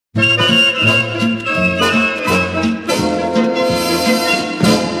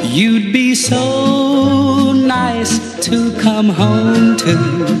so nice to come home to.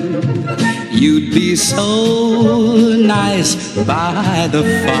 You'd be so nice by the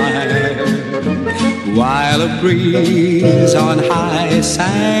fire, while a breeze on high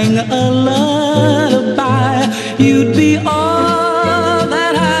sang a lullaby. You'd be all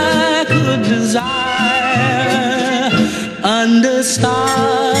that I could desire, under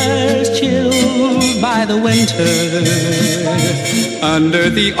stars chilled by the winter, under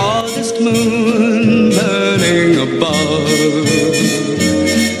the August moon burning above.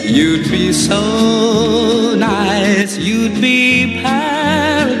 You'd be so nice, you'd be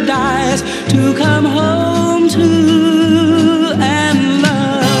paradise to come home to and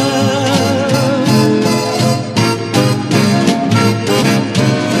love.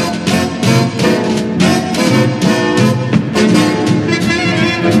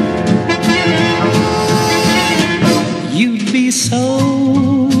 You'd be so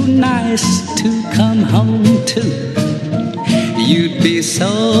nice to come home to. You'd be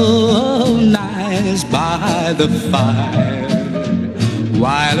so nice by the fire,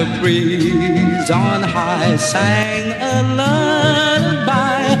 while a breeze on high sang a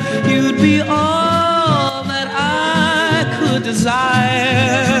lullaby. You'd be all that I could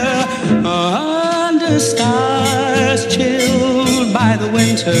desire, under stars chilled by the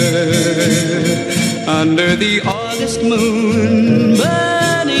winter, under the August moon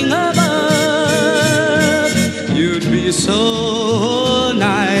burning above. You'd be so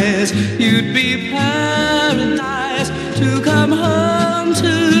nice, you'd be paradise to come home.